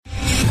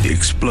The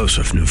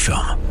explosive new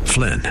film,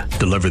 Flynn,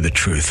 deliver the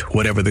truth,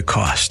 whatever the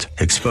cost,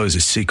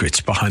 exposes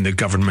secrets behind the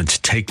government's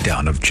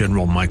takedown of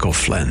General Michael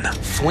Flynn.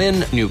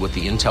 Flynn knew what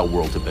the intel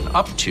world had been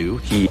up to.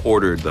 He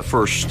ordered the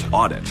first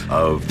audit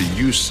of the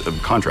use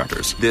of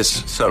contractors.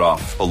 This set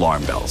off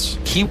alarm bells.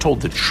 He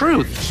told the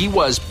truth. He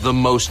was the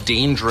most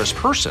dangerous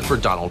person for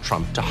Donald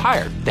Trump to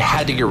hire. They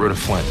had to get rid of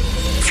Flynn.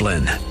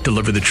 Flynn,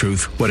 deliver the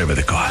truth, whatever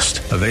the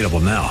cost. Available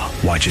now.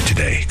 Watch it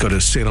today. Go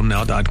to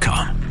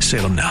salemnow.com.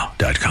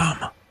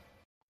 salemnow.com.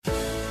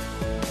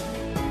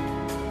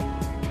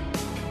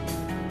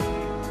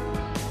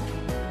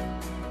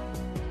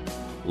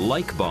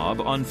 Like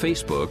Bob on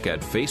Facebook at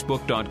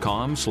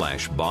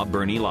facebook.com/Bob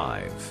Burney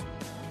Live.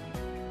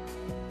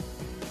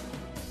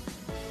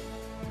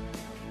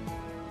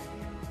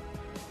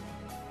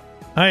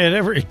 I had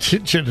every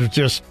intention of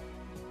just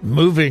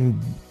moving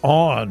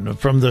on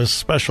from this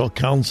special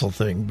counsel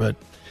thing, but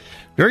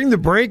during the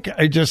break,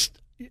 I just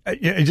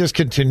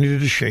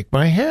continued to shake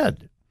my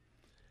head.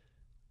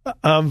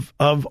 Of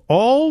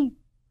all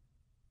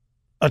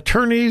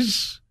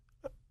attorneys,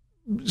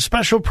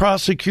 special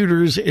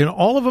prosecutors in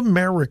all of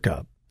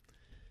America,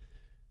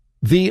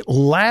 the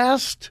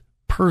last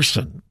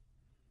person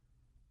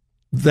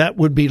that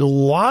would be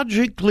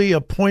logically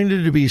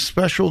appointed to be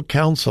special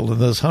counsel in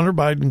this Hunter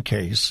Biden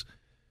case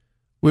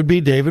would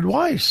be David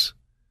Weiss.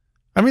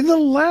 I mean, the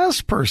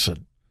last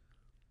person.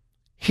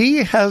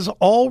 He has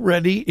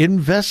already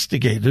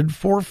investigated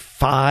for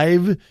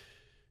 5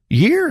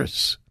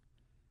 years.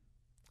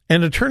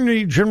 And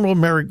Attorney General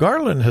Merrick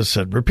Garland has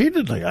said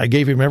repeatedly, I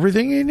gave him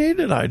everything he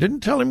needed. I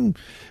didn't tell him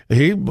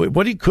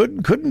what he could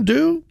and couldn't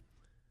do.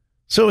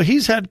 So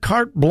he's had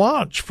carte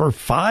blanche for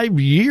 5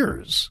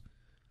 years.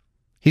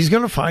 He's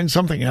going to find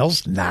something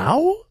else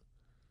now?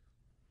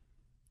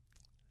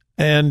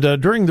 And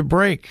during the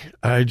break,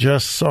 I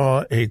just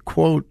saw a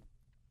quote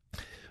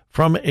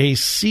from a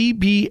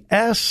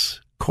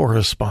CBS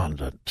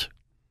correspondent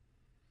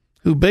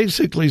who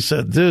basically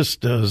said, this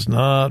does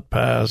not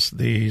pass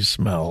the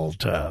smell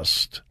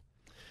test.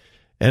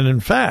 And in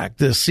fact,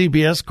 this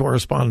CBS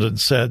correspondent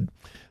said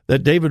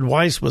that David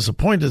Weiss was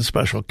appointed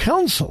special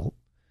counsel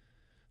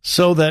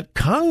so that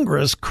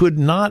Congress could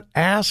not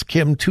ask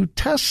him to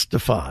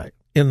testify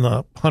in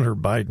the Hunter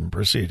Biden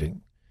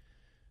proceeding.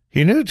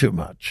 He knew too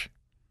much.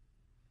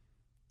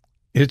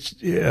 It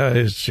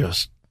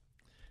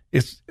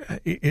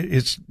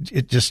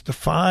just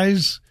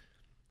defies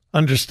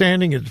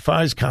understanding. It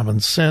defies common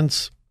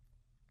sense.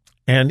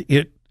 And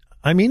it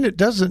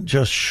doesn't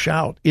just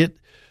shout. It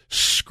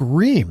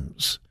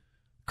screams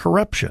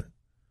corruption.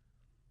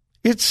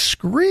 It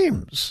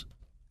screams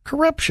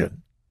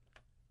corruption.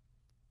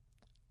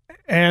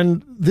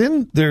 And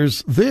then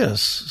there's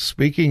this,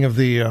 speaking of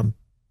the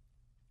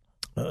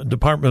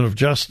Department of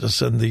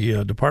Justice and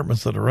the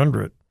departments that are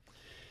under it,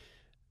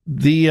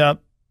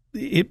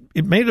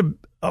 it made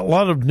a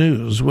lot of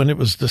news when it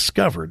was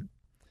discovered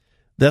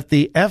that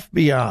the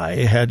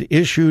FBI had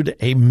issued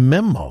a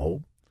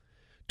memo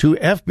to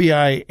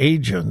FBI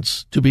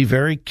agents to be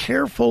very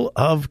careful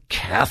of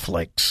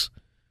Catholics.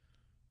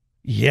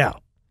 Yeah.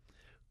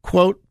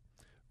 Quote,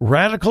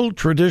 radical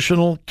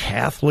traditional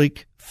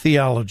Catholic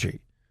theology.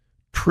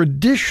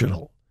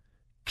 Traditional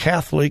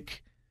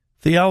Catholic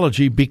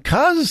theology,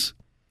 because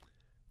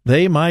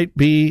they might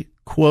be,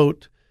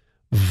 quote,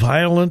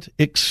 violent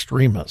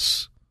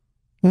extremists.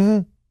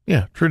 Mm-hmm.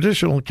 Yeah,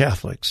 traditional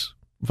Catholics.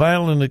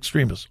 Violent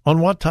extremists. On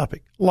what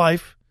topic?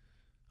 Life,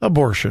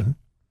 abortion.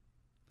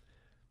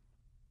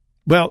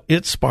 Well,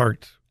 it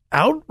sparked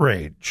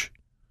outrage.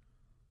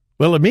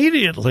 Well,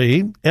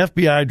 immediately,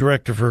 FBI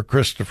Director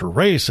Christopher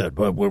Wray said,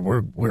 well,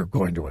 we're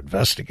going to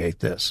investigate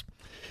this.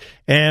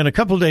 And a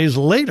couple of days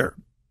later,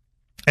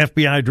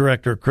 FBI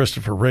Director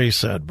Christopher Wray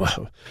said,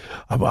 well,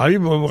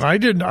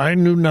 I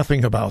knew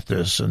nothing about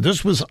this, and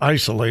this was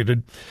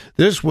isolated.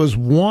 This was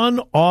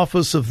one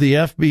office of the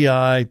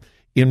FBI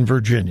in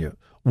Virginia.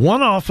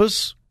 One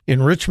office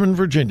in Richmond,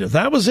 Virginia.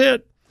 That was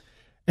it.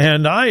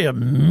 And I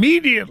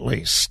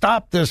immediately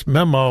stopped this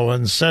memo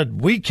and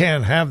said, we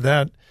can't have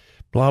that,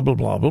 blah, blah,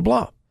 blah, blah,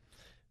 blah.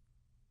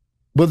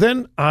 But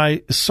then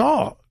I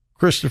saw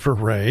Christopher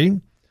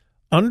Wray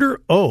under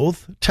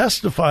oath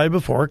testify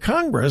before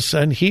Congress,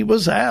 and he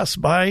was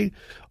asked by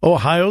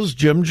Ohio's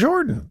Jim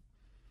Jordan,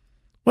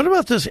 what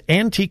about this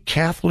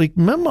anti-Catholic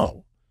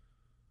memo?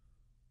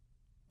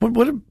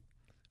 What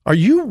are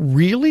you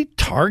really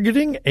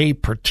targeting a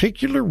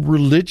particular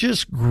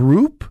religious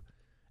group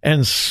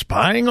and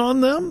spying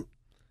on them?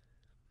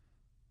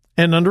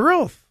 And under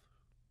oath,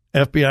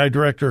 FBI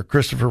Director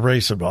Christopher Wray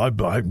said, well,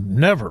 I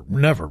never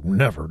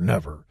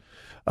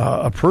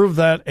approved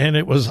that, and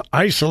it was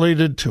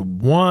isolated to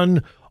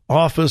one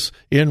office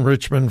in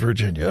Richmond,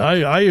 Virginia.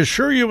 I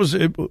assure you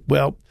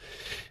well,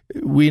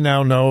 we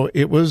now know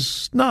it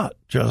was not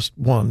just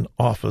one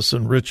office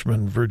in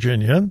Richmond,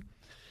 Virginia.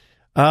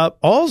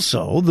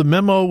 Also, the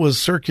memo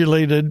was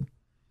circulated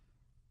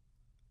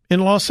in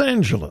Los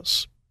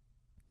Angeles.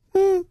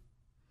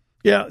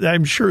 Yeah,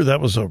 I'm sure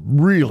that was a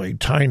really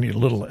tiny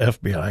little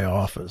FBI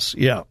office.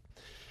 Yeah.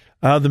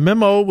 The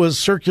memo was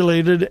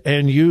circulated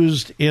and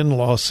used in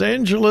Los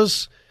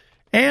Angeles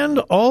and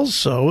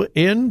also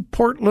in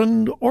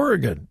Portland,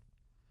 Oregon.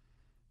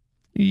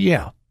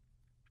 Yeah.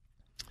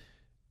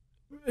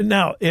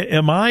 Now,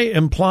 am I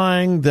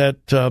implying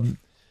that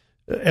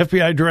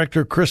FBI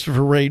Director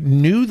Christopher Wray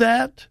knew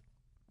that?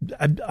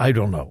 I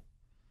don't know.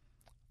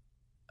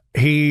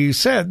 He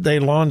said they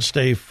launched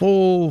a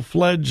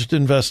full-fledged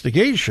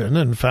investigation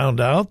and found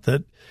out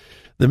that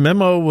the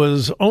memo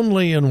was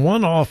only in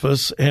one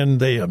office and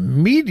they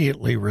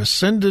immediately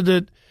rescinded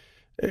it,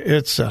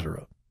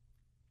 etc.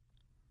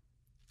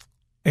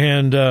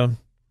 And, well,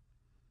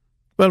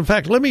 in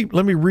fact, let me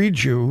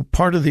read you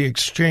part of the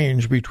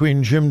exchange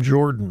between Jim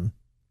Jordan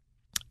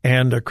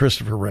and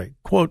Christopher Wray.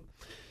 Quote,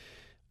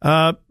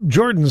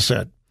 Jordan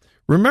said,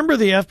 "Remember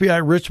the FBI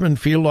Richmond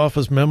field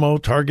office memo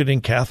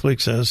targeting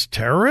Catholics as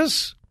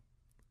terrorists?"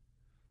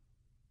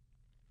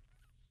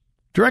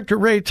 Director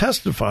Wray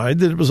testified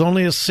that it was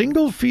only a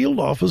single field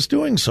office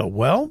doing so.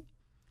 Well,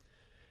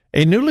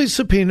 a newly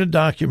subpoenaed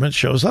document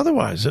shows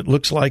otherwise. It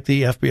looks like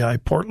the FBI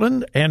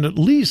Portland and at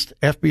least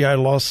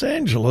FBI Los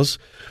Angeles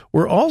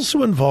were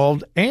also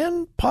involved,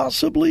 and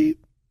possibly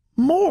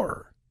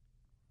more.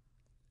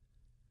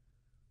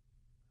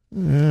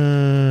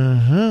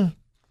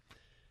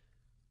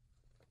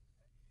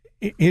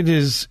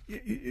 It's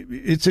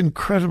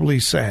incredibly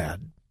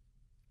sad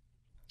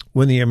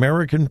when the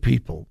American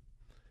people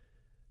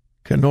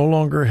can no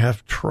longer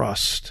have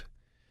trust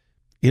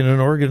in an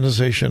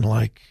organization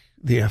like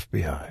the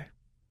FBI.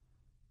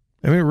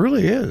 I mean, it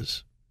really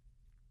is.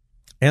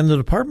 And the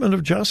Department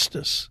of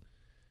Justice.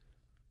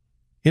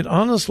 It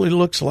honestly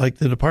looks like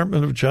the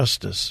Department of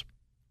Justice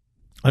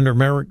under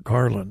Merrick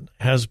Garland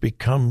has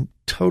become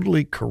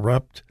totally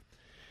corrupt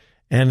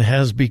and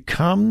has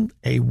become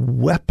a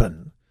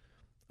weapon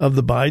of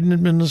the Biden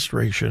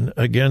administration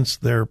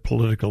against their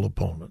political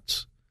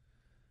opponents.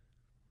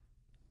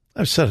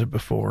 I've said it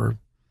before,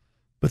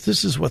 but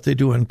this is what they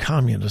do in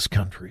communist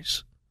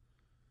countries.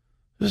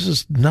 This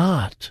is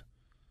not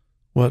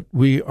what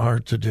we are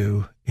to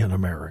do in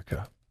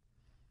America.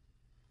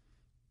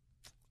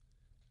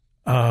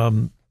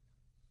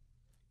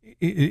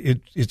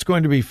 It's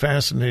going to be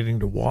fascinating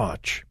to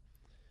watch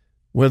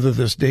whether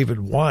this David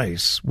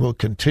Weiss will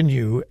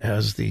continue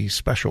as the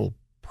special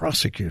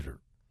prosecutor.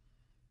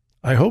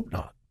 I hope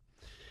not.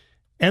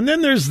 And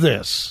then there's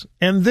this.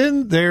 And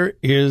then there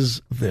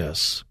is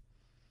this.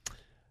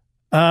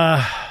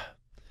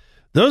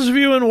 Those of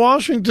you in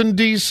Washington,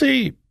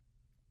 D.C.,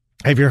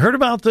 have you heard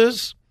about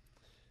this?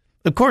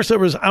 Of course, there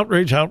was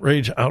outrage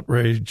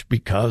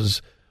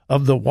because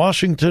of the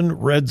Washington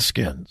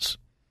Redskins.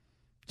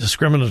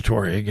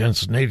 Discriminatory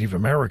against Native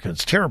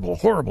Americans. Terrible,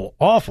 horrible,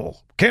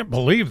 awful. Can't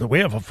believe that we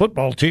have a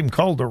football team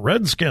called the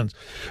Redskins.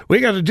 We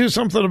got to do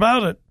something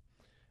about it.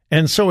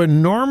 And so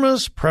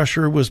enormous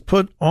pressure was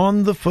put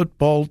on the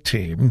football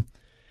team,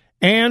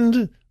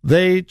 and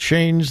they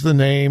changed the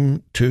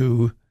name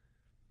to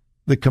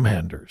the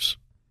Commanders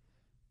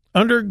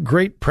under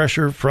great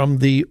pressure from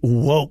the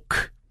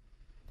woke.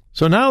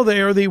 So now they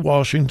are the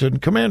Washington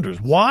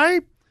Commanders. Why?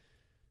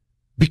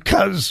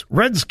 Because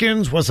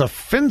Redskins was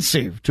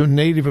offensive to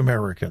Native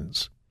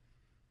Americans.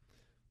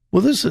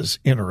 Well, this is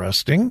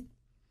interesting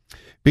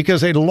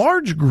because a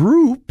large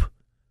group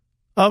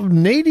of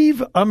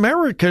Native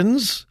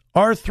Americans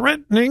are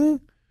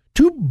threatening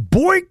to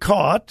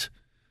boycott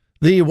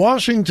the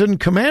Washington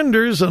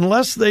Commanders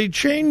unless they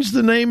change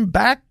the name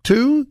back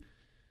to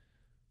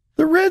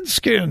the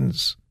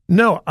Redskins.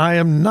 No, I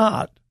am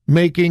not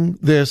making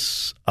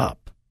this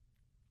up.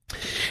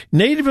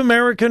 Native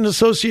American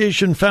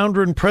Association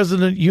founder and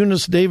president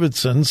Eunice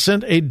Davidson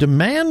sent a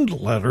demand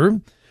letter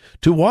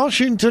to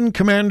Washington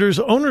Commanders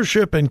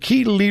ownership and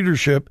key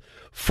leadership,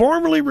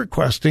 formally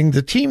requesting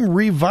the team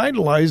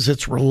revitalize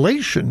its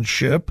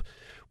relationship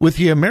with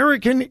the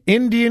American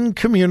Indian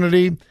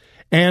community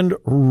and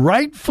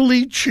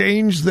rightfully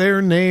change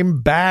their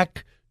name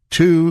back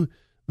to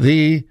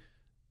the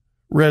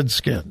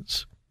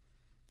Redskins.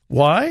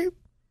 Why?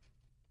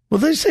 Well,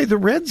 they say the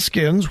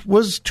Redskins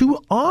was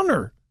to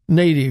honor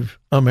Native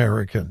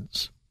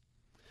Americans.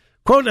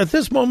 Quote, at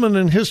this moment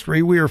in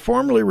history, we are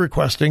formally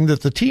requesting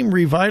that the team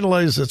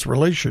revitalize its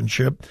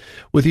relationship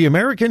with the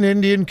American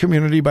Indian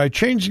community by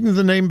changing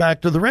the name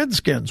back to the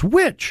Redskins,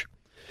 which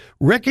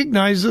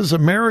recognizes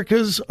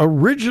America's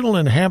original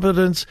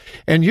inhabitants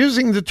and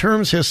using the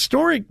term's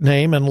historic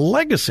name and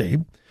legacy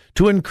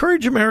to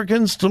encourage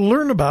Americans to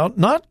learn about,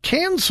 not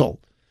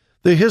cancel,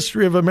 the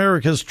history of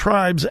America's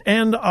tribes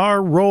and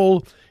our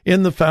role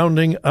in the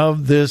founding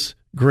of this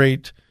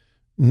great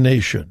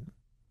nation.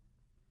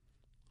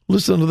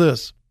 Listen to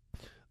this.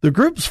 The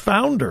group's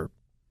founder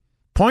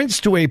points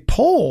to a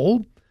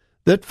poll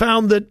that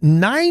found that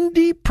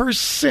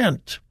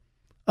 90%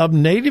 of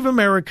Native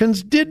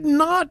Americans did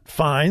not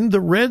find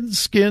the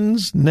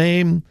Redskins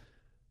name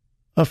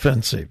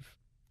offensive.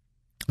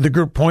 The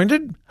group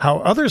pointed how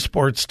other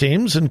sports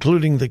teams,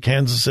 including the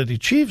Kansas City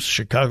Chiefs,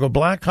 Chicago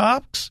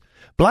Blackhawks,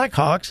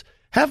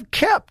 have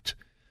kept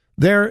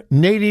their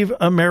Native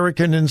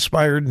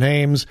American-inspired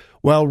names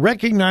while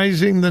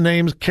recognizing the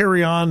names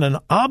carry on an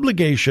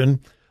obligation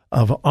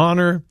of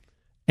honor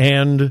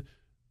and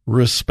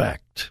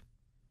respect.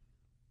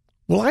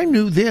 Well, I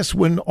knew this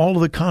when all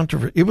of the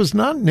controversy, it was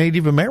not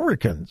Native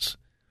Americans.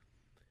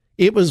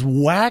 It was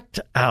whacked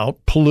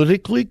out,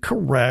 politically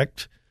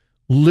correct,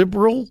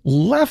 liberal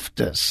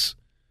leftists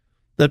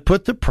that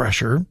put the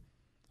pressure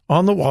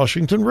on the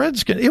Washington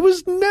Redskins. It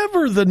was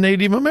never the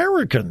Native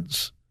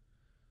Americans.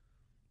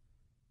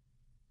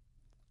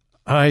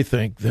 I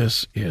think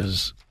this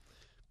is,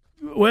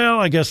 well,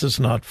 I guess it's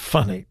not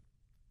funny,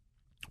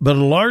 but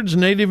a large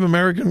Native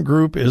American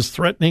group is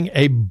threatening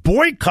a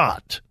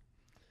boycott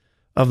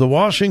of the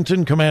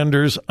Washington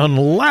Commanders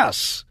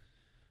unless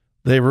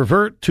they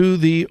revert to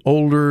the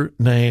older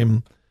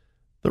name,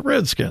 the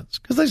Redskins,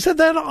 because they said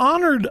that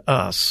honored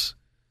us.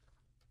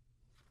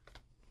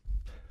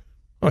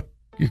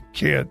 You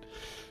can't.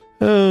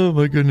 Oh,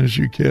 my goodness,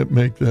 you can't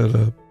make that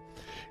up.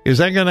 Is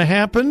that going to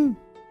happen?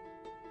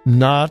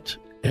 Not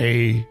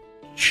a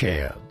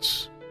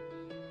chance.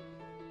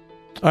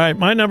 All right,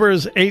 my number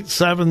is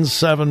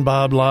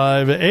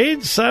 877-BOB-LIVE,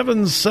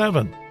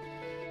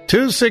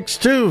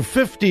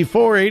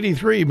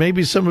 877-262-5483.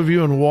 Maybe some of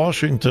you in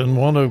Washington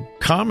want to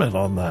comment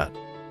on that.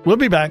 We'll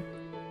be back.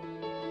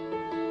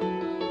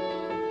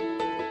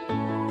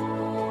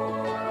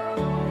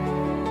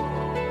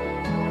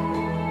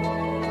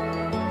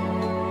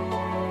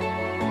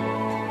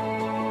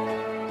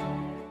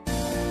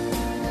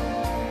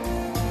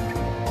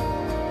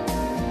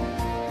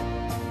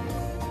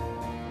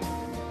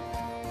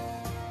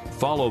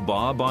 Follow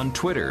Bob on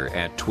Twitter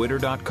at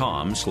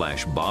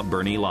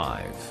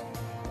twitter.com/BobBurneyLive.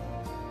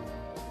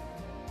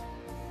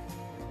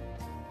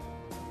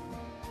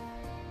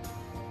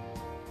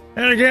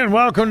 And again,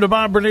 welcome to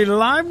Bob Burney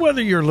Live,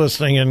 whether you're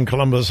listening in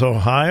Columbus,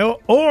 Ohio,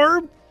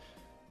 or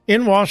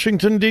in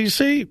Washington,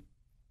 D.C.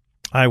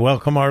 I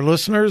welcome our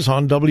listeners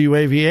on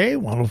WAVA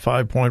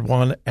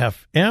 105.1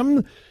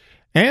 FM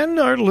and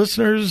our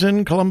listeners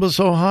in Columbus,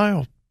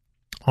 Ohio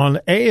on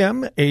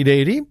AM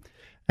 880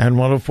 and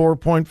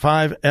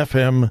 104.5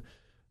 FM,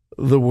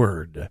 The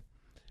Word.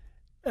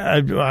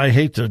 I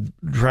hate to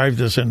drive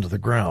this into the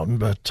ground,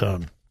 but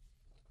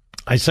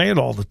I say it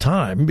all the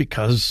time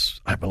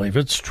because I believe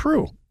it's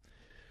true.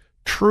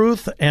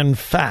 Truth and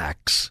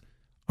facts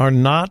are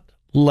not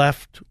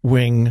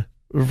left-wing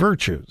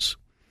virtues.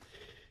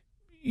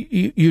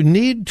 You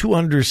need to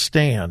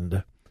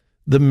understand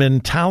the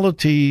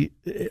mentality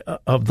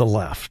of the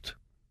left.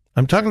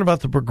 I'm talking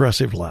about the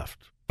progressive left,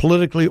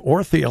 politically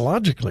or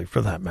theologically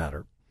for that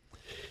matter.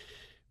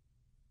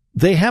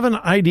 They have an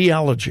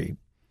ideology,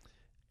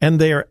 and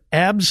they are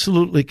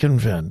absolutely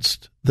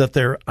convinced that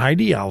their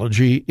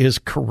ideology is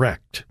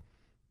correct.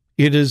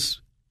 It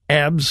is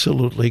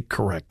absolutely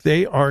correct.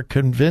 They are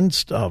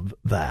convinced of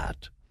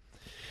that.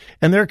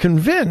 And they're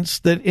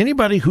convinced that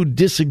anybody who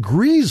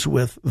disagrees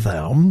with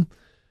them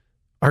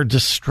are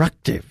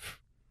destructive.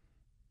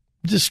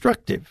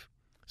 Destructive.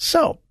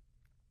 So,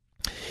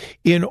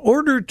 in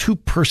order to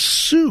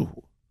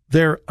pursue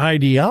their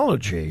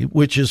ideology,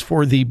 which is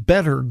for the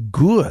better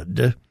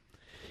good,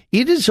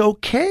 it is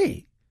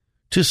okay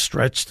to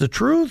stretch the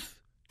truth,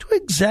 to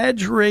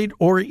exaggerate,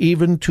 or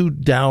even to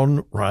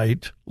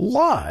downright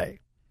lie.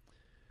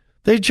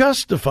 They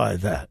justify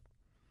that.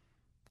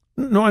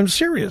 No, I'm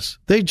serious.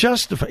 They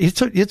justify.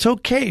 It's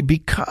okay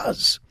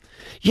because,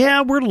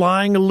 yeah, we're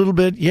lying a little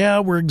bit. Yeah,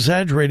 we're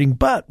exaggerating,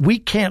 but we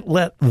can't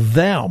let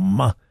them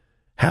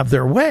have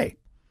their way.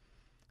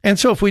 And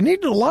so if we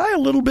need to lie a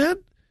little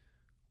bit,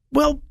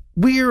 well,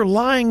 we are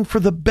lying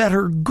for the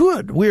better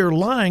good. We are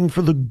lying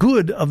for the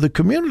good of the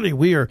community.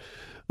 We are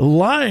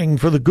lying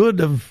for the good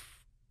of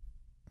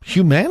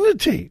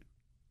humanity,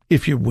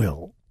 if you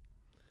will.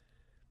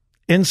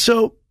 And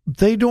so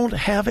they don't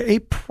have a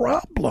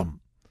problem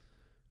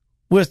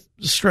with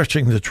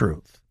stretching the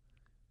truth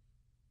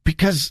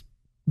because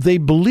they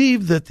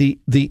believe that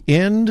the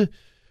end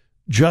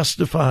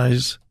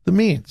justifies the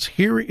means.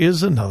 Here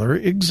is another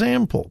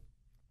example.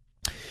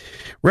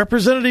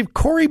 Representative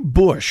Cori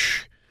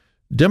Bush,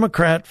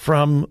 Democrat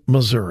from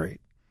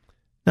Missouri.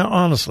 Now,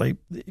 honestly,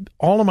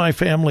 all of my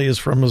family is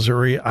from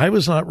Missouri. I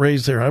was not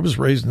raised there. I was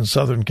raised in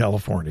Southern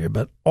California,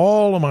 but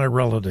all of my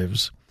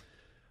relatives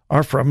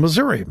are from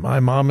Missouri.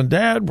 My mom and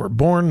dad were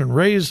born and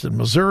raised in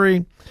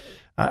Missouri.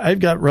 I've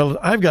got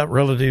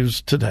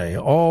relatives today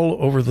all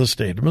over the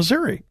state of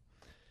Missouri.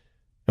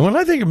 And when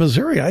I think of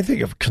Missouri, I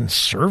think of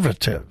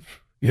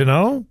conservative,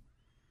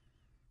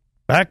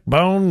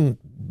 backbone,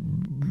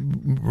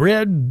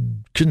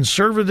 red,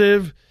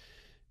 conservative.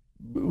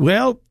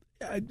 Well,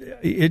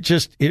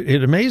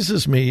 it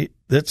amazes me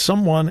that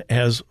someone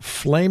as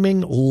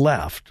flaming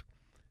left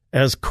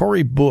as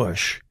Cori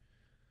Bush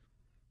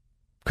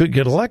could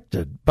get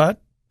elected,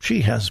 but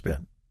she has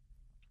been.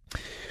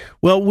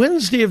 Well,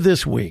 Wednesday of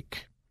this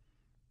week,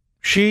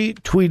 she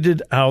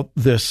tweeted out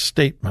this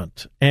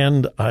statement,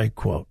 and I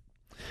quote,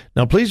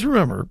 now please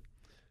remember,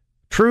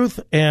 truth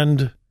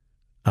and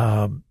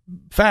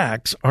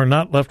facts are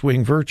not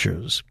left-wing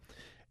virtues,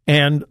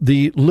 and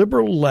the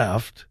liberal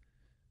left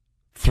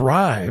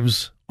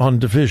thrives on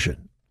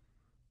division.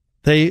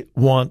 They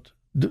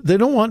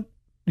don't want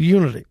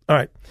unity. All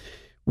right.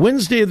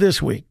 Wednesday of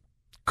this week,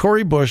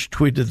 Cori Bush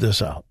tweeted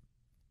this out.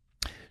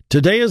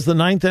 Today is the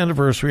 9th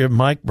anniversary of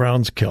Mike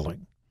Brown's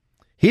killing.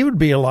 He would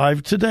be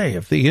alive today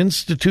if the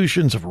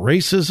institutions of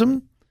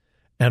racism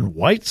and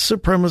white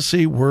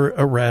supremacy were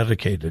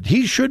eradicated.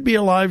 He should be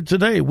alive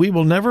today. We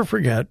will never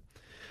forget.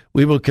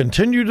 We will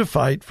continue to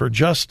fight for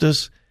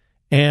justice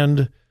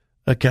and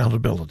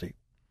accountability.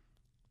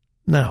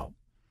 Now,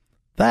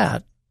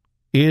 that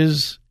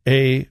is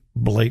a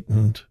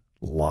blatant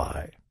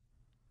lie.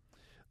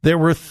 There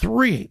were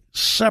 3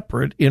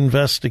 separate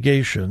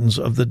investigations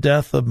of the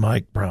death of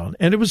Mike Brown,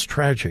 and it was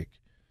tragic.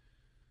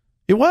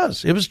 It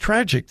was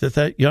tragic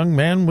that young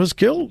man was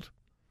killed.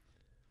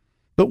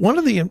 But one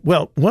of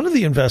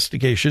the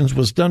investigations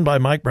was done by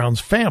Mike Brown's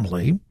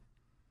family.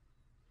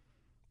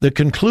 The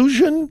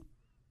conclusion,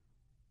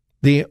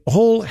 the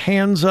whole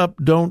hands up,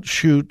 don't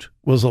shoot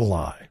was a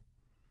lie.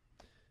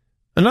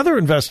 Another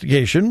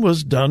investigation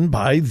was done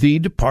by the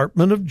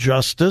Department of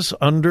Justice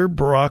under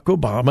Barack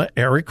Obama,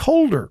 Eric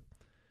Holder.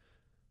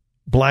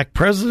 Black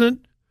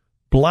president,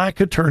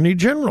 black attorney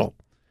general,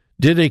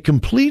 did a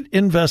complete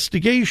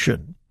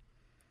investigation.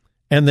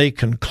 And the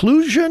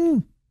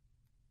conclusion,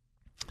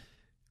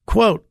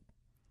 quote,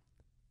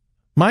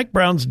 Mike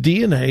Brown's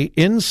DNA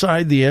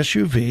inside the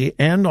SUV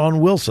and on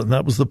Wilson,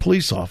 that was the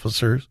police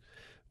officers,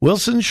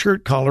 Wilson's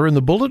shirt collar and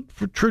the bullet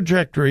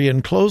trajectory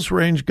and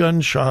close-range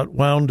gunshot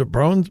wound to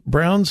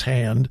Brown's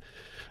hand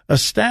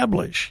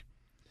establish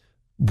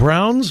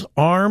Brown's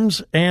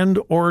arms and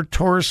or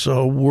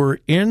torso were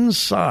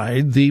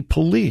inside the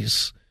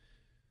police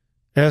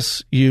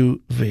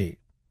SUV.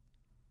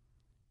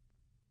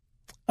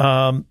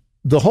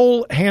 The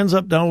whole hands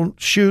up, don't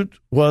shoot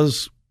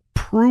was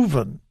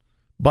proven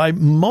by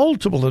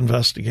multiple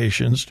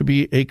investigations to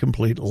be a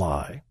complete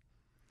lie.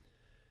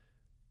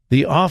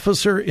 The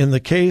officer in the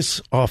case,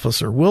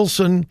 Officer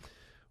Wilson,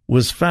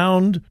 was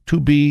found to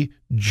be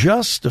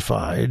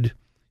justified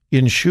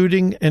in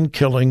shooting and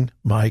killing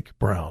Mike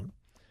Brown.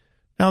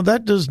 Now,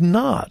 that does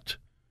not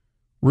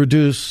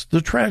reduce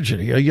the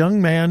tragedy. A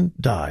young man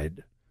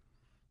died,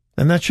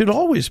 and that should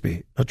always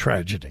be a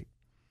tragedy.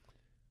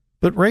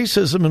 But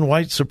racism and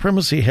white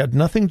supremacy had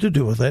nothing to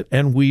do with it,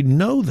 and we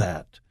know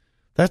that.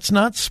 That's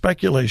not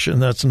speculation.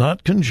 That's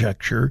not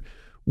conjecture.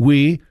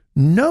 We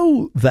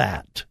know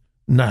that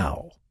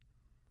now.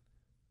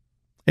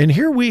 And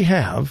here we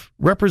have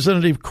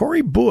Representative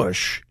Cori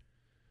Bush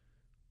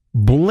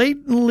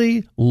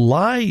blatantly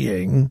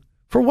lying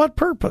for what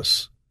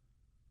purpose?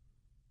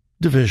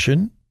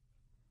 Division.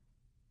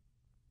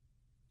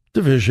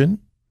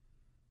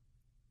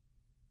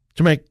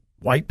 To make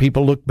white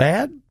people look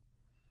bad?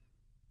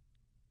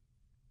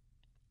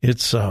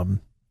 It's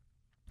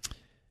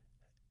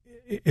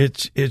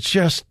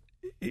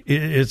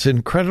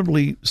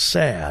incredibly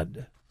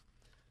sad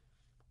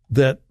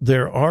that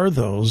there are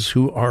those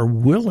who are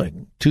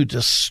willing to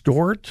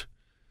distort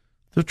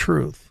the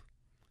truth,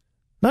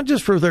 not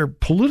just for their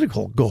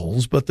political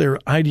goals, but their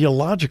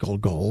ideological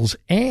goals,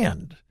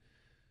 and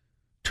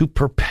to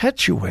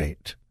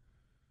perpetuate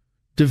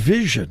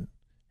division,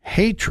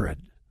 hatred,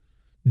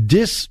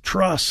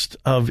 distrust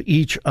of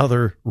each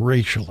other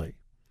racially.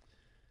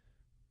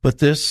 But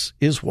this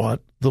is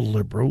what the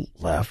liberal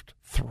left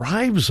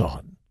thrives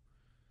on.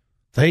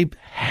 They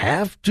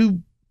have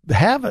to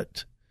have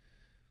it.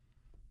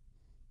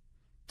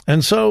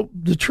 And so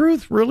the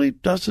truth really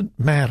doesn't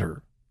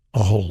matter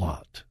a whole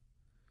lot.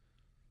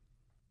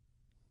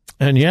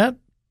 And yet,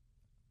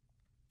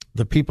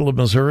 the people of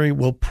Missouri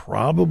will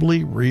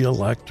probably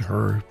reelect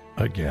her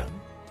again.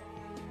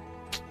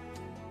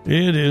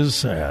 It is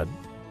sad.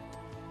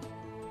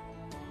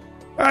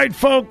 All right,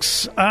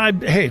 folks.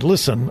 Hey,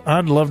 listen,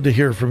 I'd love to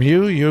hear from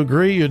you. You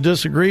agree, you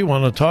disagree,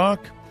 want to talk?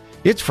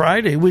 It's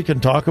Friday. We can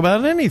talk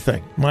about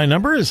anything. My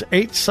number is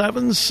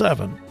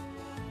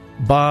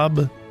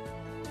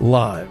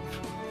 877-BOB-LIVE.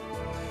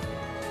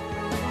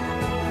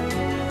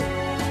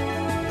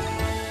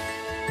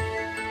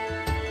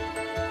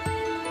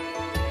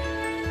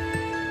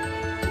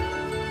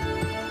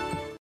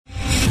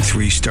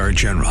 Three-star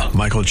General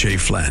Michael J.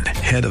 Flynn,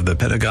 head of the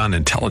Pentagon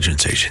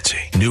Intelligence Agency,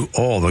 knew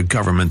all the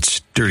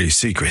government's dirty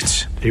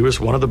secrets. He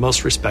was one of the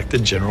most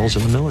respected generals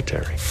in the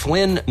military.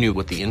 Flynn knew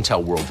what the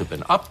intel world had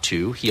been up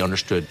to. He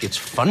understood its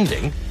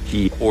funding.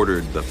 He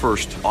ordered the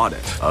first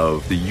audit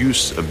of the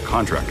use of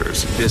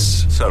contractors.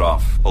 This set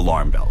off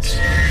alarm bells.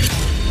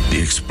 The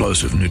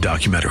explosive new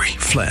documentary,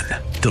 Flynn,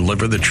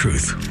 Deliver the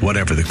Truth,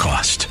 Whatever the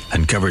Cost,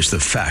 uncovers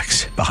the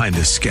facts behind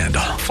this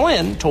scandal.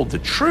 Flynn told the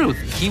truth.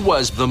 He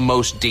was the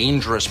most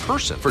dangerous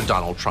person for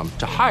Donald Trump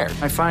to hire.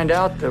 I find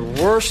out the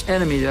worst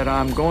enemy that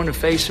I'm going to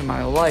face in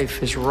my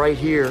life is right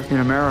here in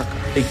America.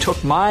 They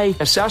took my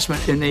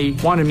assessment and they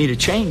wanted me to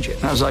change it.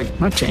 And I was like, I'm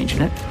not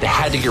changing it. They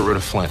had to get rid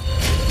of Flynn.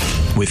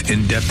 With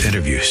in-depth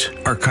interviews,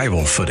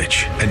 archival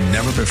footage, and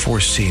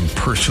never-before-seen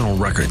personal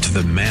records of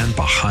the man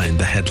behind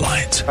the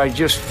headlines. I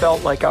just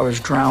felt like I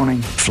was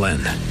drowning.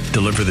 Flynn,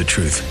 deliver the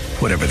truth,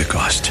 whatever the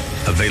cost.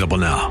 Available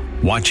now.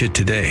 Watch it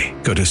today.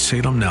 Go to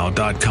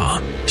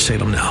salemnow.com.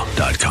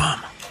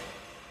 salemnow.com.